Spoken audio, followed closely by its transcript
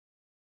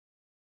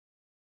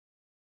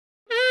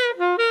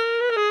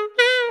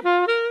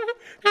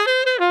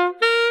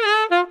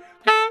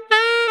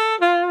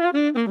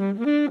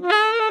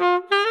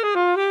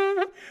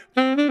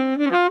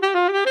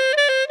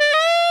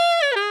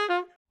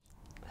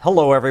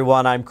Hello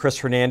everyone, I'm Chris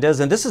Hernandez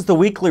and this is the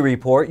Weekly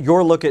Report,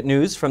 your look at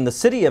news from the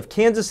city of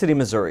Kansas City,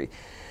 Missouri.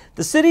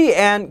 The city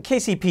and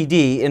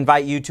KCPD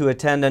invite you to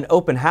attend an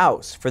open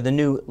house for the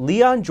new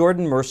Leon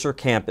Jordan Mercer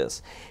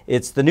campus.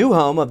 It's the new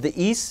home of the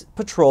East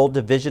Patrol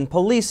Division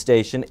Police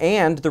Station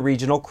and the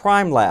Regional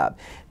Crime Lab.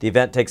 The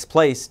event takes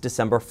place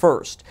December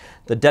 1st.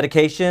 The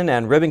dedication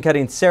and ribbon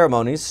cutting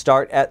ceremonies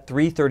start at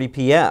 3:30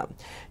 p.m.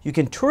 You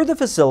can tour the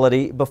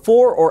facility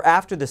before or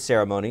after the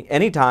ceremony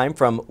anytime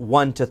from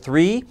 1 to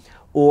 3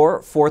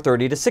 or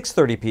 4:30 to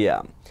 6:30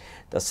 p.m.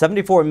 The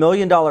 $74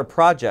 million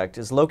project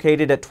is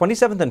located at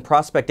 27th and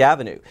Prospect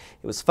Avenue. It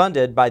was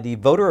funded by the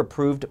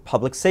voter-approved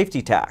public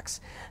safety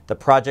tax. The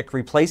project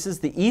replaces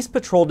the East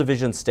Patrol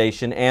Division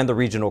Station and the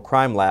Regional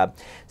Crime Lab.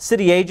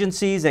 City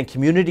agencies and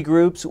community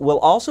groups will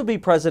also be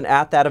present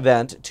at that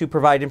event to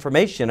provide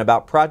information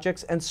about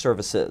projects and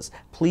services.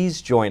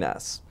 Please join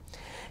us.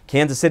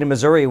 Kansas City,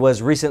 Missouri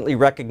was recently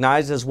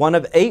recognized as one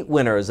of 8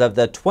 winners of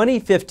the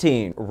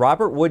 2015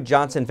 Robert Wood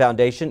Johnson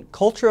Foundation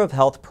Culture of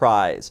Health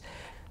Prize.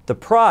 The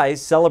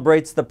prize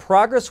celebrates the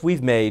progress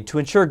we've made to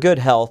ensure good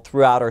health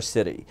throughout our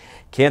city.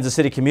 Kansas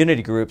City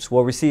community groups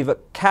will receive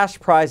cash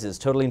prizes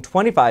totaling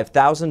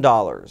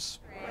 $25,000.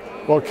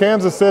 Well,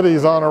 Kansas City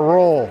is on a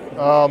roll.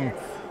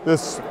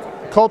 This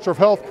Culture of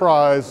Health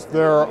Prize,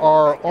 there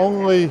are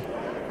only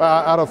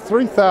out of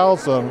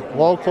 3,000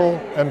 local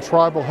and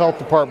tribal health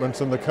departments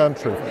in the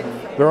country.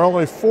 There are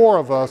only 4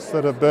 of us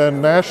that have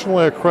been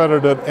nationally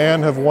accredited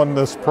and have won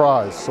this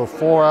prize. So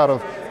 4 out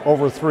of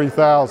over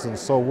 3,000.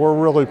 So we're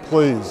really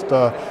pleased.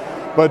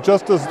 But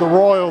just as the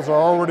Royals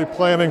are already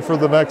planning for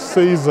the next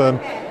season,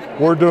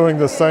 we're doing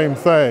the same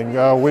thing.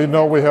 We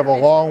know we have a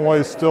long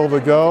way still to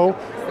go,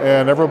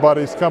 and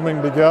everybody's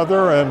coming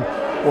together, and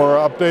we're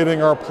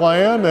updating our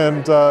plan,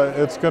 and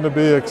it's going to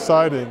be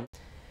exciting.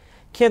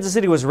 Kansas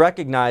City was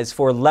recognized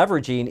for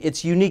leveraging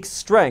its unique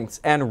strengths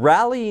and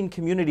rallying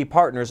community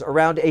partners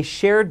around a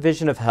shared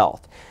vision of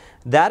health.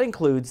 That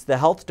includes the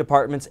Health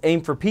Department's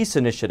Aim for Peace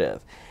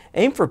initiative.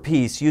 Aim for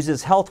Peace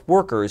uses health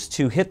workers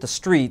to hit the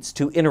streets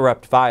to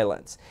interrupt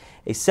violence.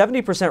 A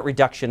 70%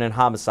 reduction in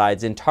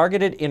homicides in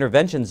targeted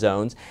intervention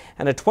zones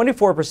and a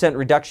 24%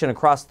 reduction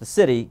across the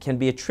city can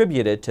be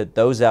attributed to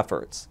those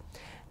efforts.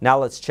 Now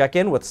let's check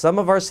in with some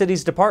of our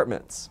city's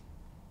departments.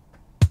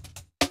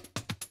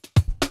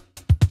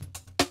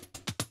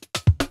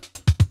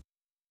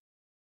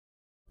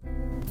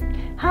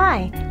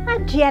 Hi,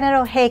 I'm Janet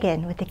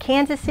O'Hagan with the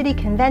Kansas City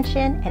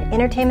Convention and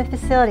Entertainment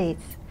Facilities.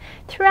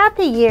 Throughout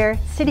the year,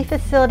 city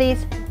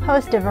facilities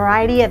host a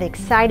variety of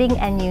exciting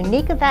and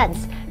unique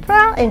events for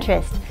all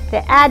interests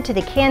that add to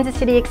the Kansas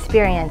City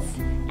experience.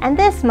 And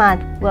this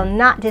month will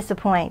not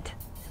disappoint.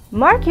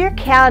 Mark your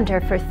calendar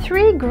for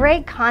 3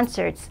 great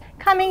concerts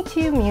coming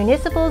to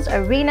Municipal's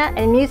Arena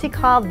and Music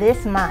Hall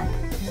this month.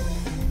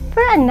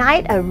 For a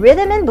night of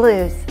rhythm and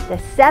blues, the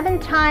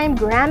 7-time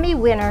Grammy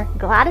winner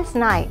Gladys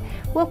Knight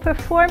will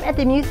perform at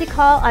the Music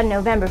Hall on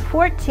November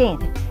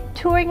 14th,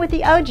 touring with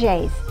the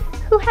OJs,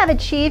 who have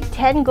achieved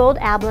 10 gold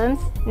albums,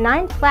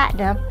 9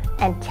 platinum,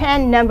 and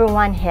 10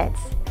 #1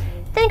 hits.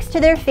 Thanks to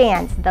their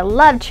fans, the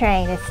Love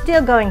Train is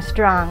still going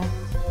strong.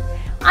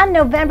 On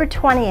November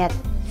 20th,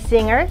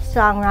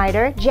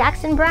 singer-songwriter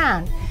Jackson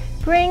Browne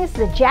brings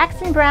the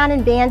Jackson Browne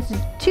and Band's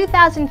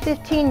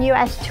 2015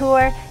 U.S.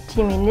 tour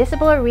to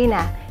Municipal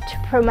Arena to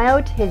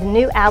promote his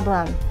new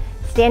album,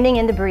 Standing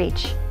in the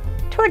Breach.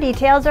 Tour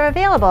details are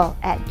available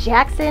at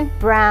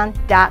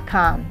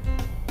jacksonbrowne.com.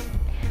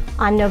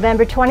 On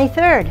November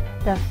 23rd,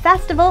 the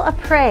Festival of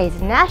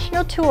Praise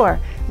National Tour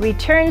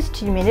returns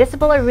to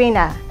Municipal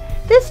Arena.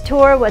 This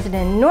tour was an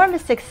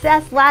enormous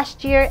success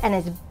last year and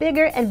is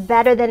bigger and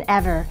better than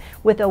ever,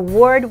 with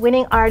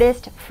award-winning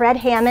artists Fred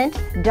Hammond,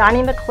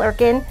 Donnie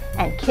McClurkin,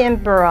 and Kim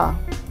Burrell.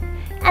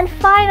 And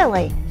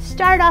finally,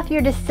 start off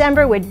your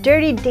December with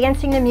Dirty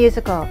Dancing the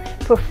Musical,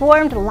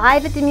 performed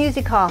live at the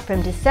Music Hall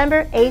from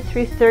December 8th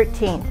through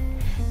 13th.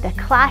 The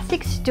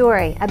classic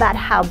story about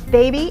how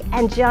Baby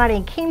and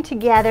Johnny came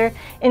together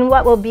in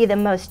what will be the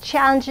most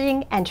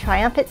challenging and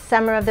triumphant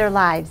summer of their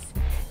lives,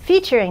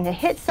 featuring the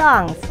hit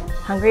songs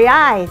Hungry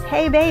Eyes,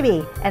 Hey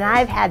Baby, and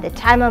I've Had the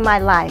Time of My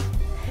Life.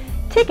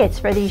 Tickets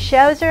for these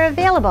shows are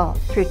available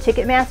through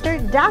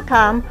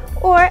Ticketmaster.com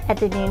or at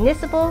the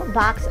Municipal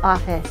Box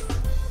Office.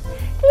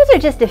 These are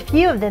just a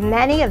few of the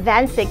many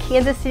events that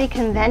Kansas City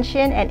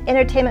Convention and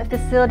Entertainment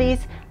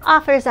Facilities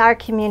offers our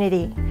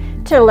community.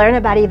 To learn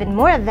about even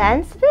more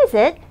events,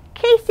 visit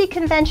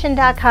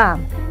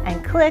kcconvention.com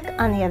and click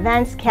on the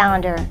events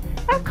calendar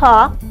or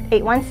call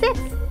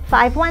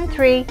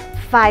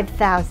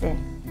 816-513-5000.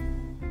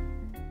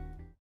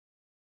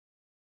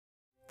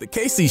 The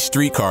KC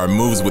streetcar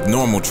moves with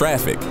normal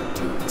traffic.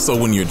 So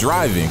when you're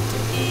driving,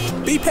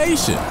 be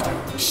patient.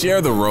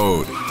 Share the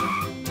road.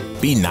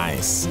 Be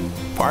nice.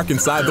 Park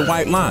inside the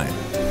white line.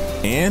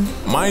 And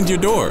mind your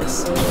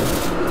doors.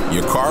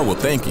 Your car will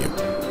thank you.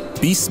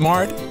 Be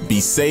smart, be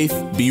safe,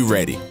 be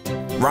ready.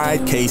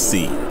 Ride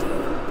KC.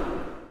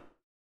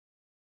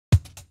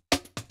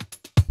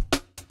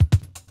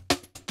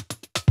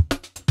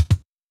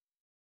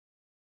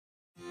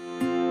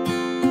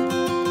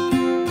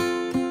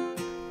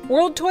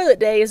 World Toilet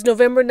Day is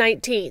November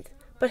 19th,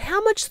 but how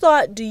much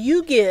thought do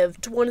you give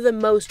to one of the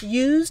most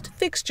used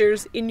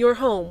fixtures in your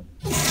home?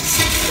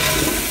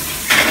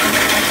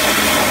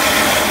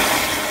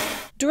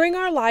 During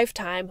our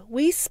lifetime,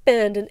 we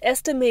spend an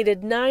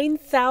estimated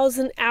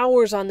 9,000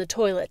 hours on the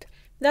toilet.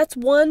 That's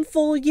one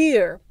full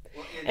year.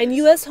 And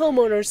U.S.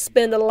 homeowners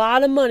spend a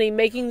lot of money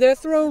making their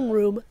throne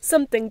room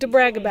something to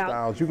brag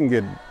about. You can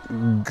get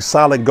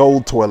solid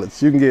gold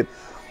toilets. You can get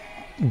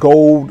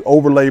gold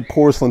overlaid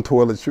porcelain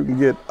toilets. You can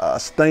get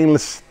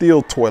stainless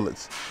steel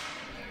toilets.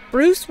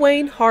 Bruce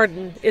Wayne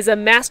Harden is a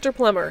master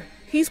plumber.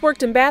 He's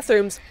worked in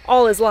bathrooms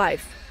all his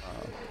life.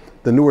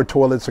 The newer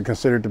toilets are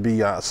considered to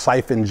be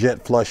siphon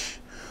jet flush.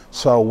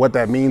 So what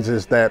that means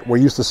is that we're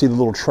used to see the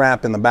little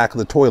trap in the back of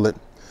the toilet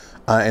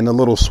and the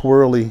little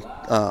swirly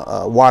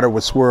water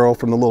would swirl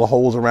from the little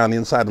holes around the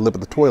inside the lip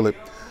of the toilet.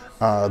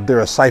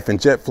 They're a siphon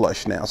jet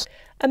flush now.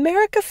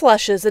 America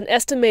flushes an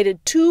estimated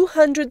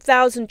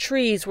 200,000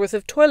 trees worth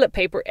of toilet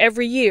paper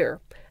every year.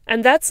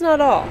 And that's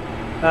not all.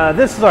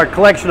 This is our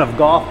collection of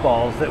golf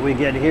balls that we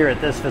get here at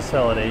this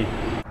facility.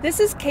 This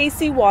is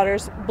KC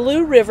Water's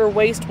Blue River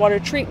Wastewater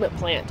Treatment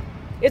Plant.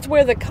 It's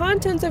where the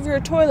contents of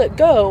your toilet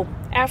go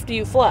after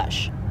you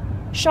flush.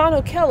 Sean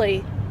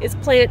O'Kelly is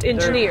plant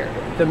engineer.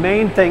 The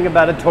main thing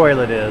about a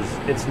toilet is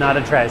it's not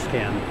a trash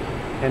can,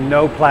 and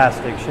no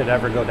plastic should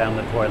ever go down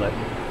the toilet,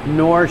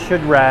 nor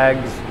should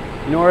rags,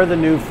 nor the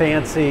new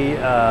fancy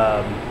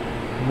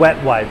wet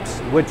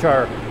wipes, which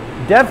are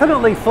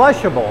definitely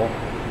flushable,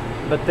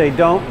 but they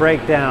don't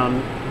break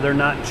down, they're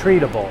not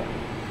treatable.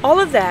 All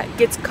of that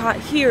gets caught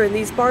here in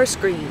these bar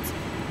screens.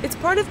 It's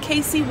part of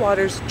KC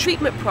Water's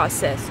treatment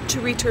process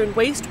to return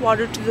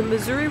wastewater to the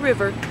Missouri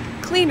River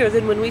cleaner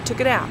than when we took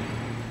it out.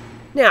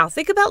 Now,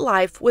 think about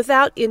life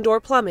without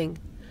indoor plumbing.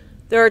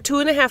 There are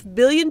 2.5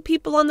 billion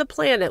people on the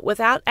planet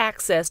without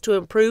access to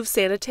improved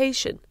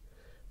sanitation.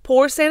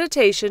 Poor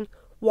sanitation,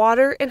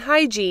 water, and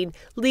hygiene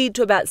lead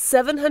to about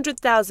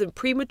 700,000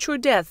 premature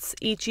deaths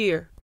each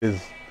year. Is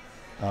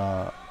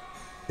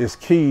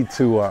key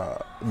to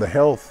the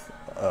health,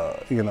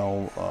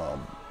 the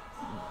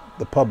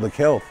public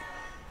health.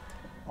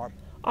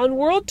 On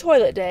World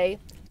Toilet Day,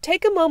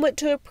 take a moment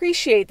to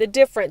appreciate the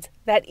difference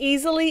that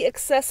easily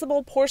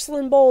accessible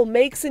porcelain bowl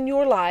makes in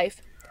your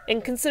life,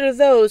 and consider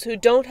those who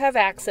don't have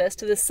access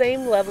to the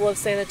same level of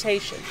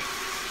sanitation.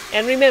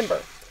 And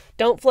remember,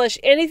 don't flush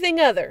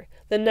anything other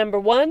than number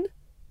 1,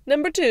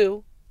 number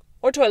 2,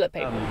 or toilet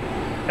paper.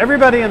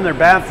 Everybody in their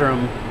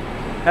bathroom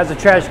has a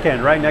trash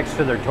can right next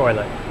to their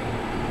toilet.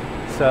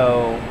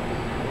 So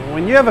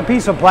when you have a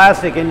piece of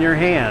plastic in your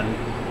hand,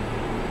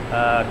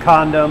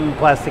 condom,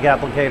 plastic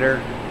applicator,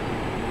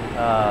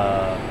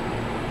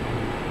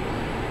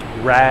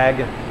 rag,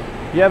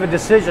 you have a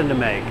decision to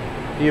make.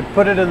 Do you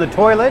put it in the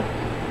toilet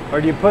or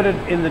do you put it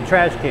in the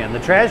trash can? The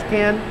trash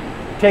can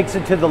takes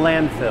it to the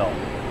landfill.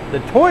 The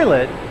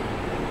toilet,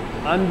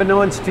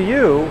 unbeknownst to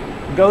you,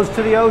 goes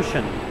to the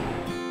ocean.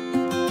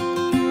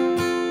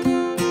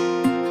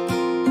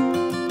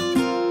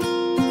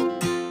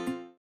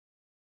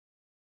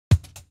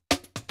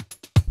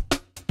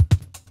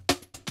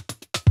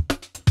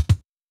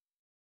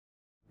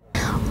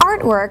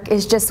 Artwork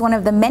is just one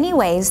of the many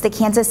ways the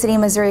Kansas City,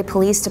 Missouri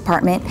Police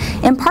Department,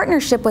 in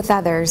partnership with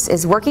others,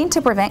 is working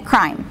to prevent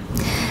crime.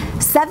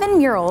 7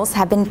 murals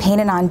have been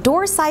painted on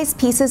door-sized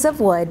pieces of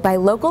wood by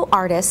local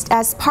artists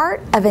as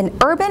part of an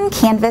urban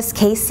canvas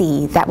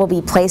KC that will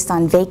be placed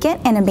on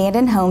vacant and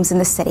abandoned homes in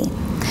the city.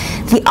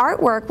 The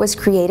artwork was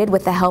created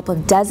with the help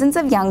of dozens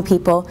of young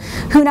people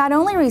who not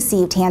only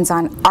received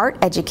hands-on art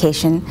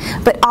education,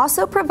 but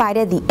also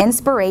provided the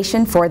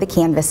inspiration for the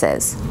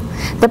canvases.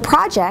 The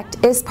project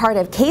is part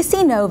of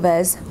KC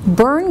Nova's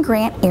Burn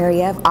Grant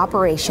area of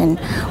operation,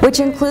 which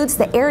includes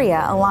the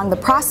area along the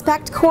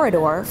Prospect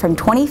Corridor from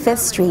 25th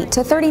Street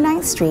to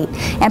 39th Street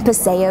and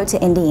Paseo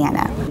to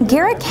Indiana.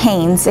 Garrick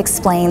Haynes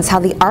explains how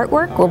the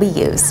artwork will be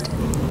used.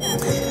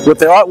 With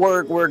the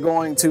artwork, we're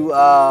going to,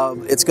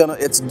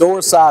 it's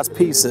door-sized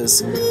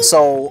pieces.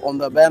 So on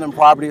the abandoned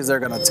properties, they're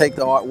going to take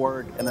the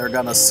artwork and they're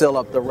going to seal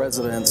up the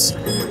residents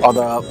or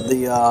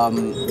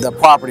the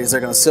properties. They're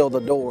going to seal the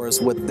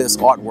doors with this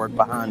artwork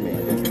behind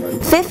me.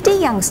 50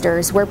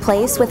 youngsters were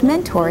placed with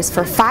mentors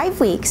for 5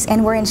 weeks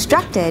and were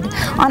instructed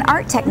on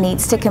art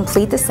techniques to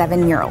complete the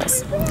 7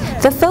 murals.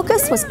 The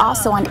focus was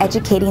also on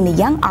educating the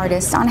young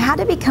artists on how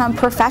to become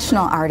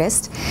professional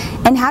artists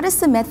and how to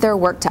submit their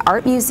work to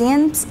art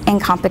museums and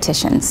competitions.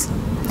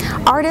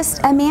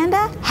 Artist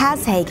Amanda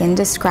Hashagen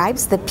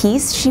describes the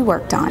piece she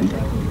worked on.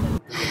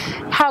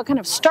 How it kind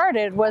of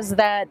started was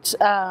that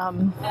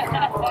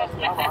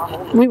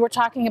we were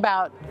talking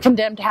about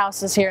condemned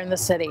houses here in the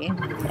city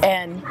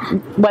and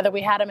whether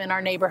we had them in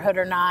our neighborhood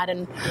or not,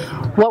 and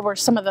what were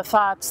some of the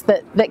thoughts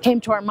that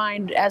came to our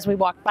mind as we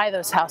walked by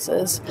those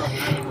houses.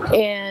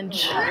 And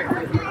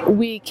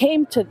we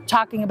came to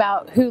talking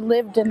about who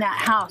lived in that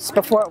house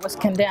before it was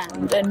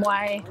condemned and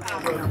why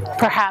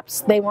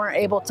perhaps they weren't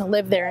able to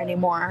live there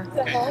anymore.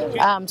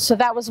 So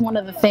that was one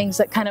of the things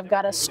that kind of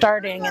got us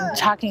starting and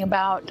talking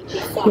about,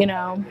 you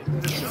know,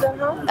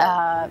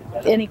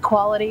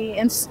 inequality,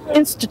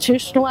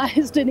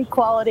 institutionalized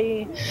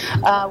inequality.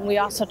 We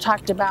also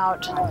talked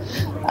about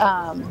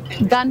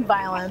gun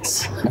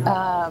violence,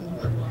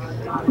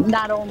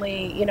 not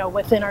only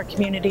within our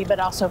community, but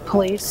also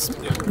police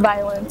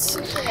violence,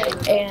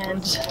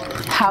 and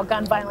how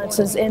gun violence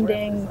is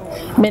ending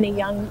many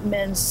young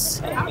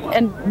men's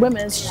and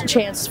women's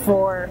chance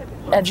for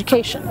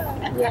education.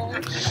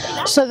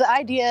 So the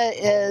idea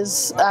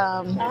is,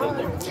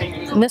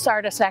 and this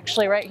artist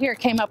actually right here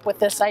came up with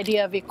this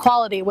idea of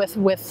equality with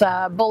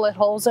bullet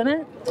holes in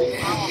it.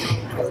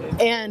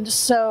 And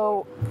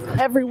so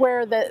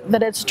everywhere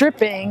that it's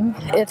dripping,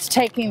 it's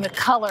taking the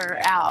color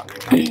out.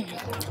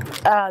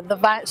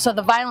 So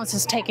the violence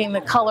is taking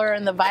the color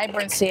and the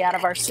vibrancy out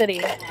of our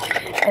city.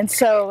 And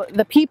so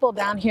the people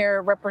down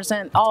here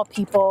represent all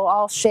people,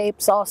 all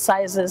shapes, all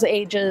sizes,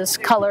 ages,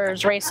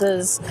 colors,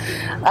 races.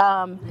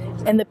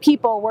 And the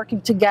people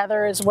working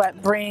together is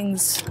what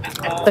brings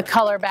the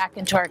color back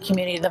into our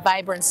community, the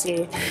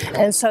vibrancy.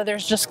 And so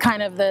there's just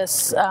kind of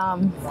this,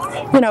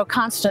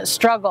 constant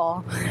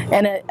struggle.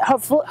 And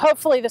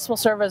hopefully this will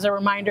serve as a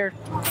reminder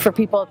for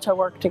people to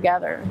work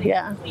together.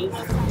 Yeah.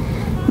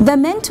 The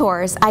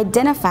mentors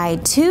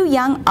identified 2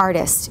 young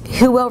artists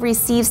who will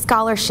receive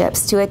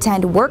scholarships to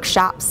attend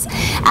workshops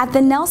at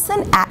the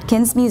Nelson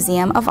Atkins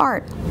Museum of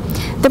Art.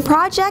 The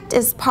project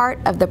is part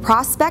of the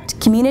Prospect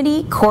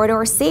Community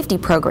Corridor Safety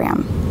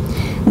Program.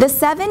 The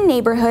 7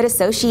 neighborhood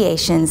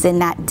associations in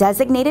that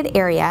designated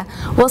area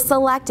will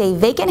select a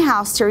vacant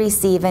house to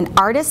receive an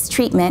artist's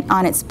treatment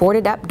on its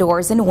boarded up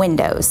doors and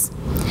windows.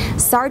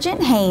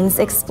 Sergeant Haynes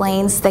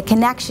explains the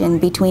connection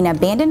between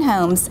abandoned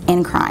homes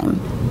and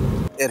crime.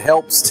 It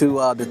helps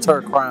to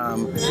deter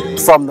crime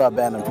from the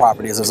abandoned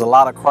properties. There's a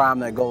lot of crime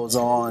that goes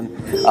on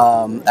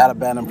at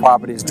abandoned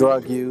properties,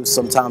 drug use,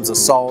 sometimes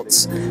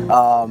assaults,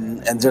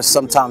 and just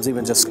sometimes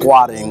even just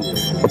squatting,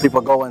 where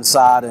people go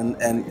inside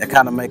and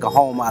kind of make a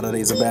home out of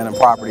these abandoned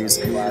properties.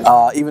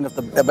 Even if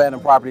the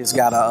abandoned property's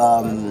got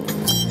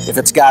if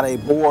it's got a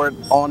board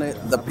on it,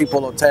 the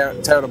people will tear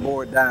the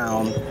board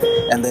down,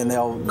 and then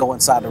they'll go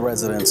inside the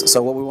residence.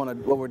 So what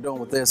we're doing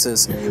with this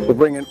is we're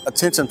bringing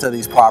attention to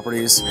these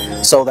properties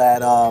so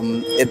that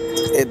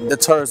it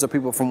deters the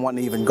people from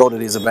wanting to even go to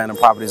these abandoned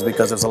properties,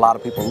 because there's a lot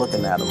of people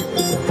looking at them.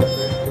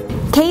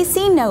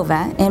 KC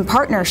Nova, in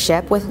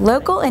partnership with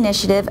local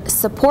initiative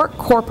Support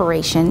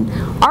Corporation,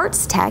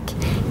 Arts Tech,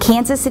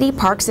 Kansas City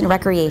Parks and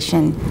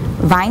Recreation,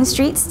 Vine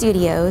Street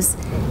Studios,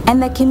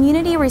 and the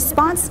Community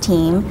Response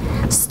Team,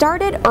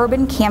 started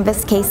Urban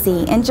Canvas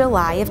KC in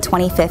July of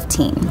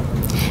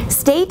 2015.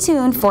 Stay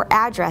tuned for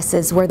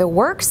addresses where the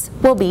works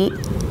will be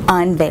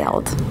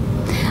unveiled.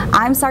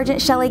 I'm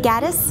Sergeant Shelley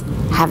Gaddis.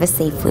 Have a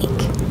safe week.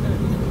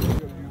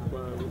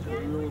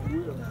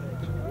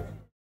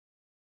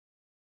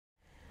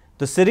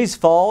 The city's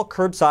fall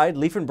curbside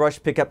leaf and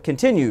brush pickup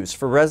continues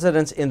for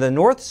residents in the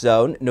North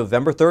Zone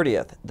November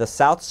 30th. The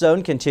South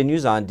Zone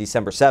continues on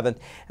December 7th,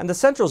 and the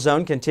Central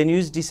Zone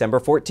continues December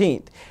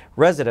 14th.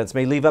 Residents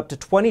may leave up to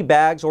 20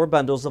 bags or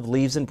bundles of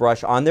leaves and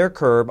brush on their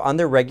curb on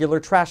their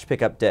regular trash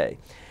pickup day.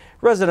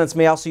 Residents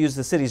may also use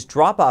the city's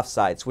drop-off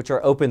sites, which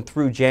are open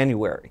through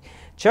January.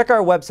 Check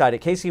our website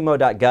at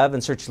kcmo.gov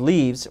and search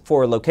leaves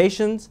for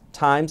locations,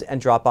 times,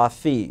 and drop-off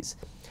fees.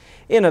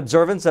 In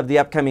observance of the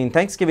upcoming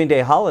Thanksgiving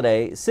Day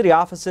holiday, city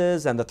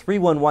offices and the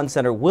 311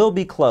 Center will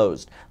be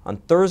closed on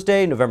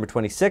Thursday, November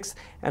 26th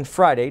and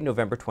Friday,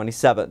 November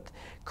 27th.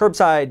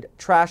 Curbside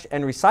trash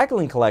and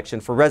recycling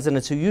collection for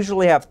residents who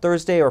usually have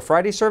Thursday or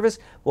Friday service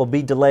will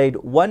be delayed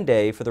 1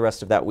 day for the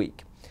rest of that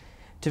week.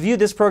 To view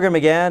this program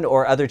again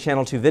or other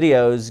Channel 2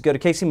 videos, go to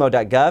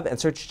kcmo.gov and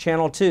search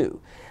Channel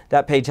 2.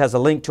 That page has a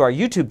link to our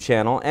YouTube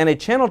channel and a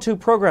Channel 2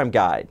 program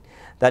guide.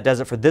 That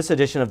does it for this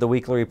edition of the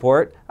Weekly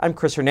Report. I'm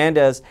Chris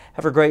Hernandez.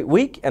 Have a great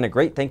week and a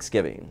great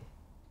Thanksgiving.